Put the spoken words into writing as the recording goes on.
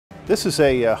This is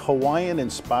a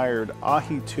Hawaiian-inspired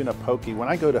ahi tuna poke. When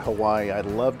I go to Hawaii, I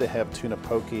love to have tuna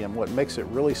poke, and what makes it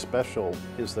really special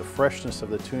is the freshness of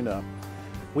the tuna.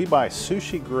 We buy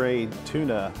sushi-grade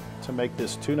tuna to make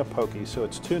this tuna poke. So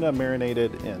it's tuna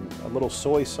marinated in a little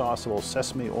soy sauce, a little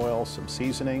sesame oil, some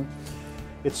seasoning.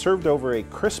 It's served over a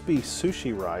crispy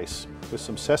sushi rice with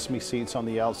some sesame seeds on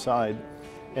the outside,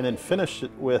 and then finished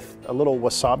it with a little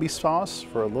wasabi sauce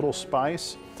for a little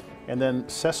spice, and then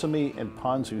sesame and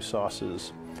ponzu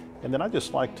sauces. And then I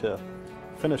just like to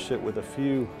finish it with a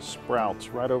few sprouts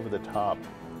right over the top.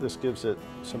 This gives it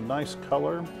some nice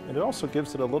color, and it also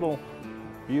gives it a little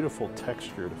beautiful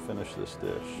texture to finish this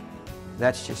dish.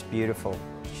 That's just beautiful,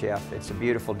 Chef. It's a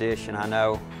beautiful dish, and I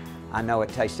know it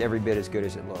tastes every bit as good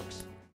as it looks.